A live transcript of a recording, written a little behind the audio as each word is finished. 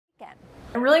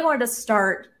I really wanted to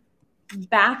start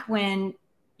back when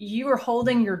you were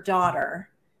holding your daughter.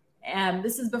 And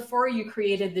this is before you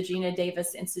created the Geena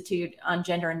Davis Institute on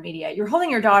Gender and Media. You're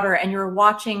holding your daughter and you're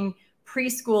watching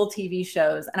preschool TV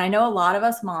shows. And I know a lot of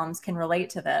us moms can relate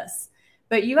to this,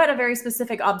 but you had a very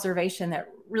specific observation that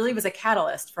really was a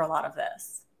catalyst for a lot of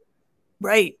this.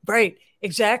 Right,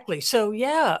 exactly. So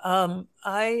yeah,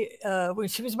 when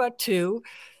she was about 2,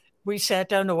 we sat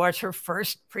down to watch her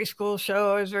first preschool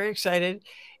show. I was very excited.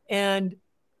 And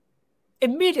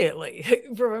immediately,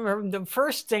 from the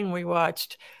first thing we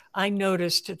watched, I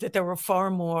noticed that there were far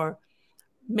more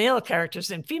male characters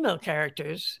than female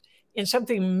characters in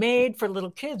something made for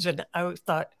little kids. And I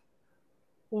thought,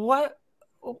 what?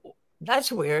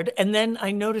 That's weird. And then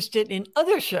I noticed it in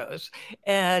other shows.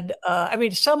 And I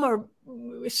mean, some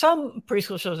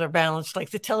preschool shows are balanced, like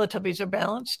the Teletubbies are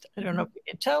balanced. I don't know if you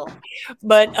can tell,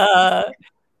 but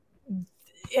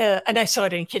and I saw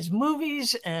it in kids'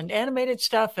 movies and animated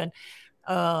stuff. And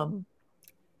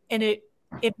it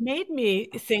made me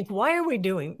think, why would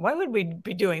we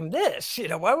be doing this? You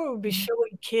know, why would we be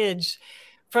showing kids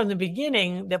from the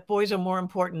beginning that boys are more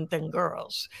important than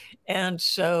girls? And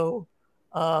so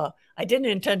I didn't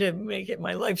intend to make it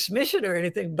my life's mission or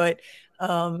anything, but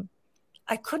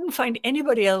I couldn't find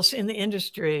anybody else in the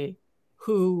industry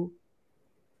who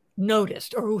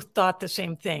noticed or who thought the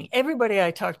same thing. Everybody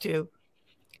I talked to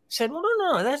said, well,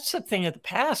 no, that's a thing of the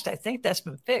past. I think that's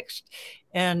been fixed.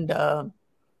 And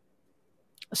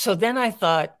so then I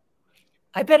thought,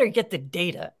 I better get the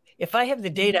data. If I have the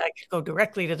data, I could go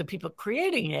directly to the people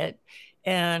creating it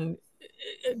and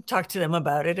talk to them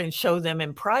about it and show them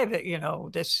in private, you know,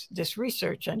 this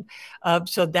research. And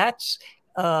so that's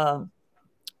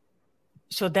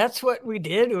what we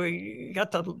did. We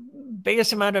got the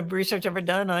biggest amount of research ever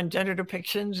done on gender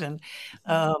depictions. And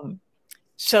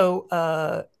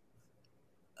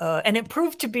and it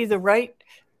proved to be the right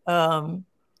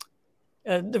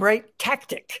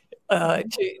tactic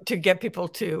to get people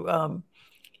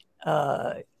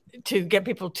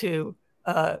to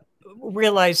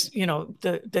realize, you know,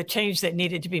 the change that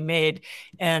needed to be made,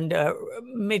 and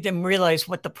made them realize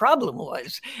what the problem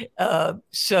was. That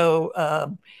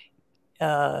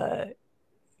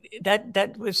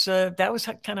was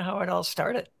kind of how it all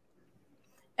started.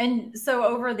 And so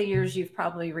over the years, you've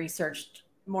probably researched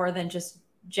more than just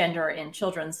gender in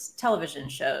children's television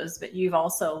shows, but you've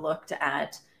also looked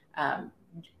at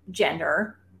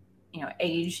gender, you know,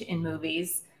 age in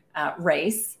movies,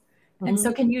 race. And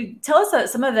so can you tell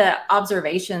us some of the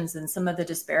observations and some of the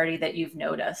disparity that you've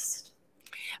noticed?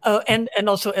 And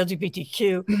also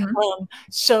LGBTQ.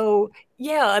 So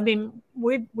yeah, I mean,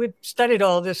 we've studied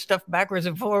all this stuff backwards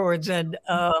and forwards, and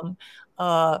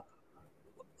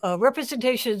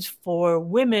representations for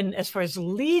women as far as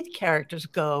lead characters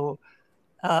go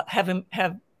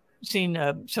have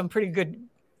seen some pretty good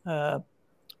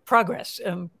progress,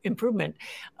 improvement,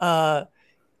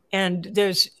 and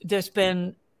there's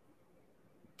been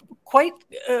quite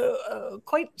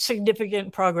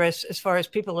significant progress as far as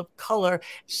people of color.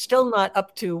 Still not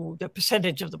up to the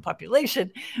percentage of the population,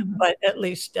 but at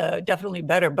least definitely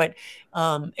better. But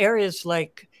areas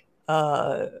like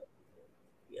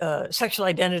sexual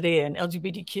identity and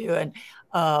LGBTQ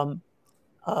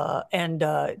and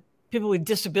people with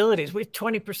disabilities.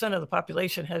 20% of the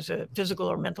population has a physical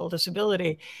or mental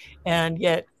disability, and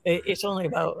yet it's only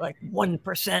about like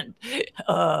 1%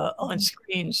 on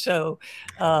screen. So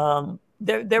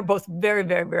they're both very,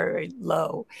 very, very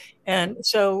low. And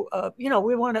so you know,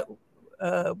 we want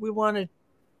to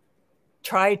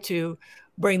try to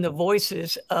bring the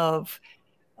voices of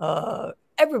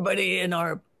everybody in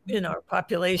our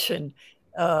population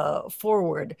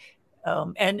forward,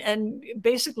 and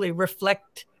basically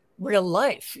reflect real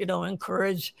life, you know,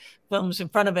 encourage films in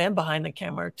front of and behind the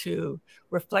camera to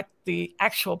reflect the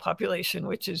actual population,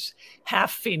 which is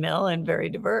half female and very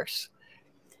diverse.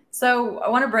 So I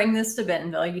want to bring this to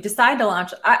Bentonville. You decide to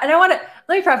launch, and let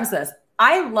me preface this.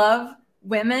 I love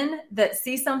women that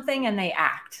see something and they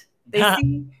act. They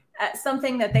see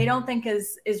something that they don't think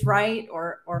is right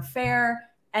or fair,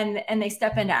 and they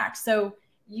step into act. So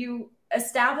you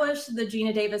establish the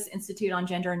Geena Davis Institute on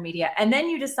Gender and Media, and then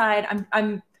you decide,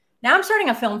 now I'm starting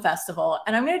a film festival,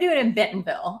 and I'm going to do it in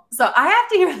Bentonville. So I have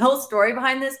to hear the whole story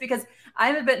behind this, because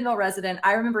I'm a Bentonville resident.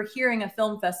 I remember hearing a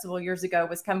film festival years ago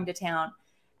was coming to town,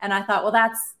 and I thought, well,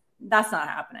 that's not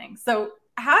happening. So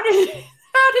how did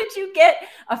you get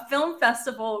a film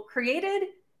festival created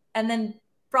and then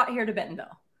brought here to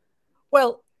Bentonville?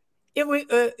 Well,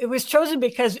 it was chosen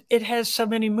because it has so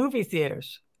many movie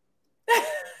theaters.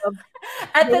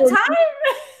 At the time?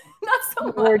 not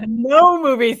so There were much. no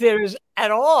movie theaters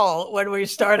at all when we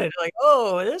started. Like,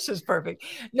 oh, this is perfect.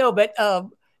 No, but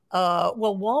well,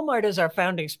 Walmart is our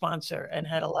founding sponsor and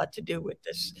had a lot to do with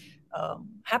this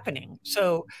happening.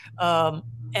 So,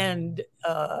 and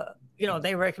you know,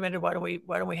 they recommended why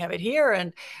don't we have it here?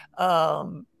 And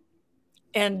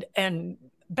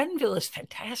Bentonville is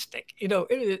fantastic. You know,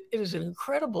 it is an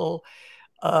incredible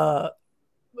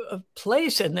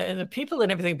place, and the people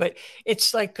and everything. But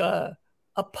it's like a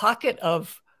pocket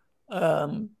of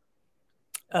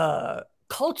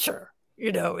culture,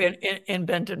 you know, in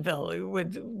Bentonville,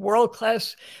 with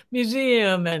world-class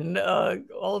museum and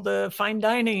all the fine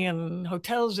dining and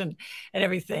hotels and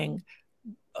everything.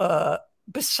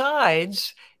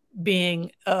 Besides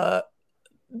being the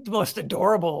most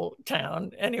adorable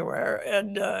town anywhere,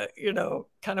 and you know,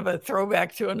 kind of a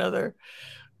throwback to another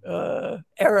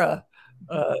era,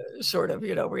 sort of,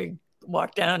 you know, where you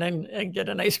walk down and get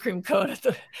an ice cream cone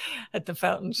at the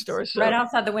fountain store. So, right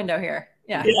outside the window here.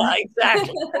 Yeah. Yeah,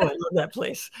 exactly. Oh, I love that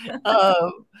place.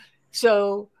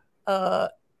 So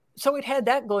it had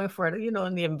that going for it, you know,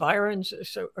 and the environs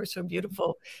are so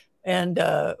beautiful. And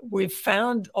we've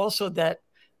found also that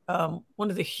one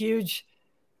of the huge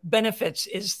benefits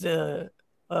is the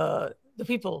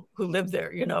people who live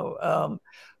there, you know,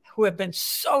 who have been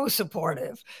so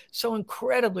supportive, so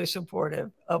incredibly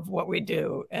supportive of what we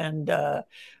do, and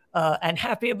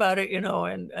happy about it, you know,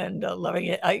 and loving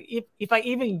it. If I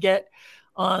even get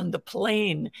on the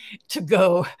plane to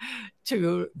go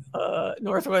to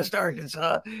Northwest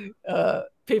Arkansas,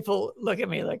 people look at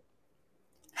me like,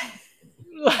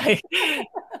 I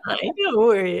know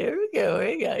where you're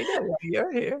going. I know why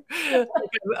you're here.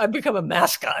 I've become a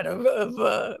mascot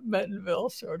of Bentonville,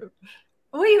 sort of.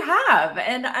 Well, you have,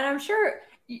 and I'm sure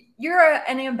you're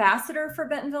an ambassador for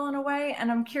Bentonville in a way.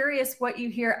 And I'm curious what you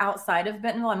hear outside of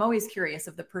Bentonville. I'm always curious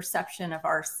of the perception of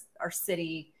our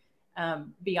city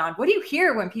beyond. What do you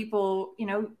hear when people, you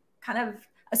know, kind of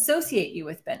associate you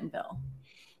with Bentonville?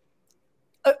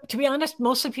 To be honest,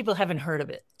 mostly people haven't heard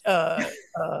of it.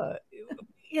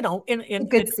 You know, in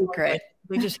good secret.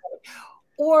 They just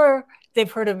or they've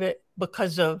heard of it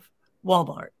because of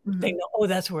Walmart. Mm-hmm. They know, oh,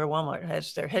 that's where Walmart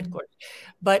has their headquarters.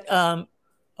 But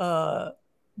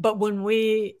when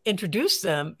we introduce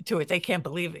them to it, they can't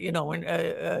believe it. You know, when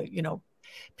you know,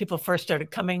 people first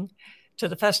started coming to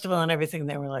the festival and everything,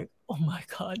 they were like, "Oh my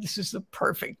God, this is the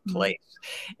perfect place,"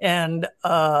 and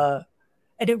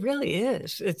it really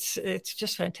is. It's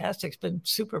just fantastic. It's been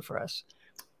super for us.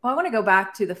 Well, I want to go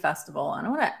back to the festival, and I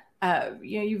want to,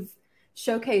 you know, you've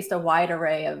showcased a wide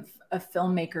array of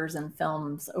filmmakers and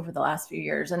films over the last few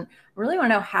years. And I really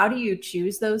want to know, how do you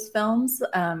choose those films?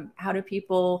 How do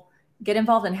people get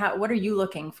involved, and what are you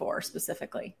looking for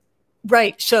specifically?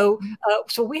 Right. So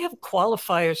we have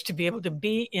qualifiers to be able to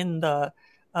be in the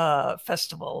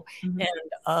festival. Mm-hmm.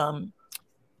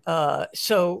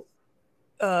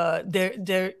 And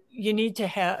there you need to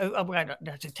have, I don't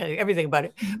have to tell you everything about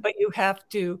it, mm-hmm. but you have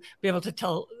to be able to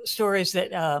tell stories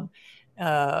that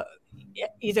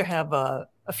either have a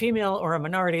female or a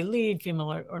minority lead,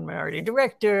 female or minority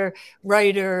director,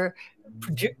 writer,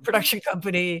 production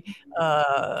company,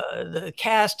 the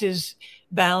cast is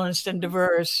balanced and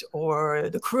diverse, or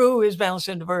the crew is balanced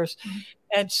and diverse. Mm-hmm.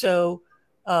 And so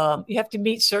you have to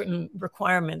meet certain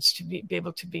requirements to be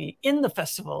able to be in the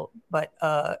festival. But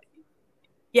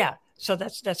yeah, so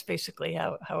that's basically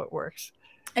how it works.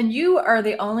 And you are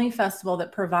the only festival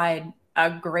that provide a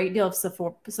great deal of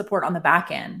support on the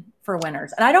back end for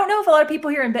winners. And I don't know if a lot of people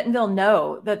here in Bentonville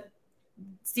know that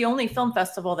it's the only film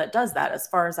festival that does that, as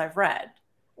far as I've read.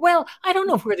 Well, I don't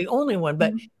know if we're the only one,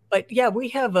 but mm-hmm. but yeah, we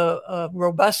have a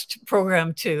robust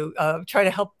program to try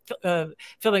to help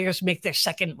filmmakers make their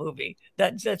second movie.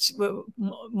 That's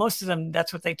most of them.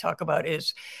 That's what they talk about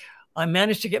is, I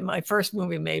managed to get my first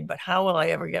movie made, but how will I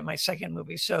ever get my second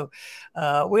movie? So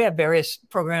we have various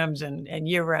programs and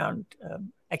year-round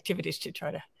activities to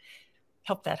try to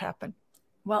help that happen.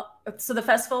 Well, so the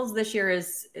festivals this year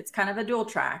it's kind of a dual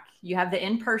track. You have the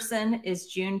in-person is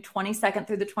June 22nd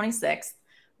through the 26th.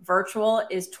 Virtual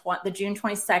is the June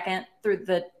 22nd through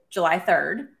the July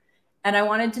 3rd. And I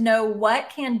wanted to know, what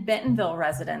can Bentonville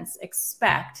residents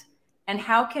expect, and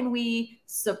how can we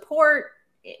support,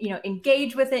 you know,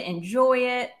 engage with it, enjoy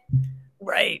it?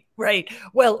 Right.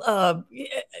 Well,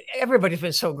 everybody's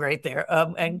been so great there,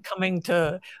 and coming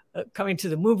to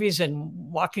the movies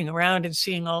and walking around and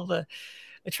seeing all the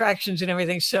attractions and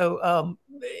everything. So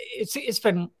it's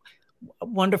been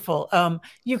wonderful.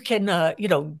 You can you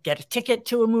know, get a ticket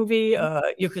to a movie.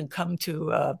 You can come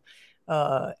to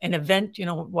an event,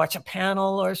 watch a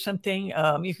panel or something,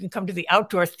 you can come to the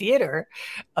outdoor theater,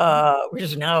 which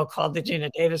is now called the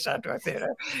Geena Davis Outdoor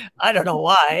Theater. I don't know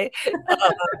why.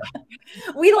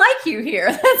 We like you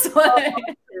here. That's why.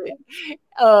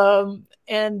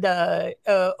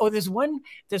 There's one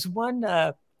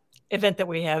event that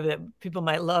we have that people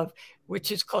might love,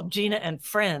 which is called Geena and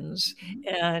Friends.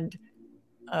 And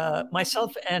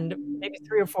myself and maybe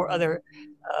 3 or 4 other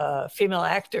female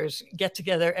actors get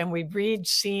together and we read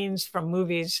scenes from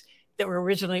movies that were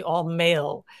originally all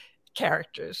male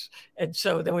characters. And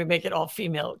so then we make it all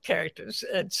female characters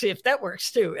and see if that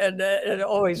works too. And it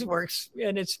always works.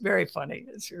 And it's very funny.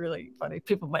 It's really funny.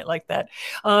 People might like that.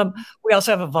 We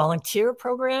also have a volunteer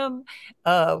program,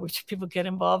 which people get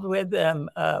involved with.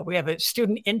 We have a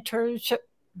student internship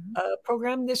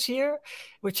program this year,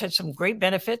 which had some great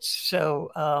benefits.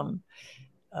 So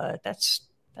that's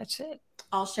it.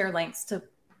 I'll share links to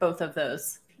both of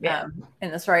those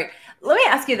in the story. Let me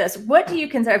ask you this. What do you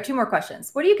consider, I have 2 more questions.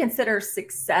 What do you consider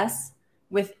success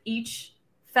with each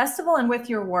festival and with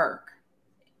your work?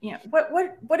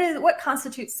 What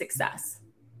constitutes success?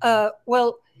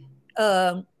 With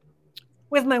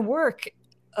my work,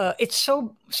 it's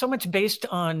so much based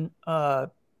on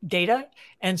data.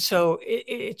 And so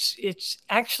it's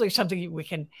actually something we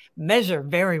can measure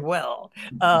very well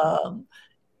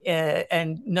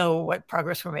and know what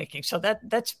progress we're making. So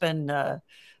that's been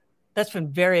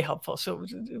very helpful. So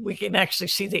we can actually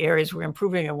see the areas we're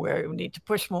improving and where we need to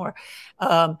push more.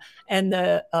 And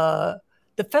the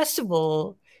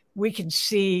festival, we can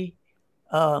see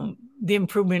the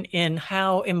improvement in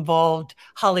how involved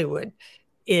Hollywood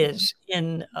is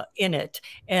in it.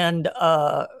 And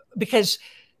because,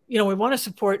 we want to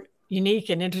support unique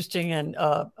and interesting and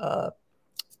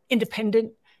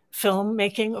independent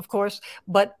filmmaking, of course,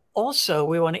 but also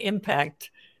we want to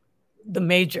impact the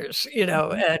majors, and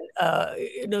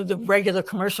the regular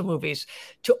commercial movies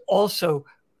to also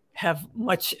have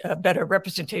much better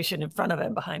representation in front of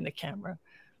and behind the camera.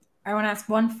 I want to ask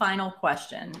one final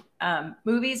question.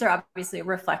 Movies are obviously a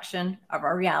reflection of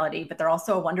our reality, but they're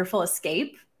also a wonderful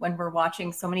escape when we're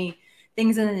watching so many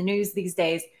things in the news these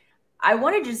days. I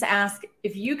want to just ask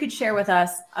if you could share with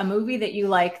us a movie that you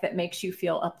like that makes you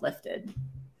feel uplifted.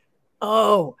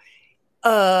 Oh,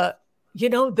 the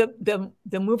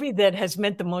movie that has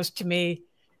meant the most to me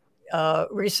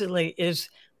recently is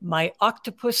My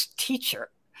Octopus Teacher.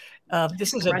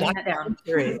 This is a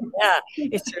documentary. Yeah,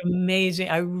 it's amazing.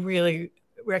 I really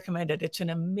recommend it. It's an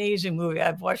amazing movie.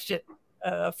 I've watched it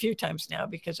a few times now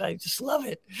because I just love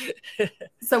it.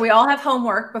 So we all have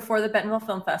homework before the Bentonville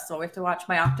Film Festival. We have to watch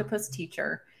My Octopus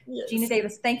Teacher. Yes. Geena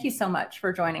Davis, thank you so much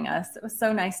for joining us. It was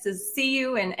so nice to see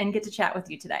you and get to chat with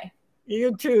you today.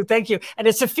 You too. Thank you. And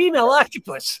it's a female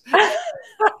octopus.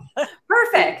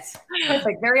 Perfect.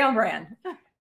 Very on brand.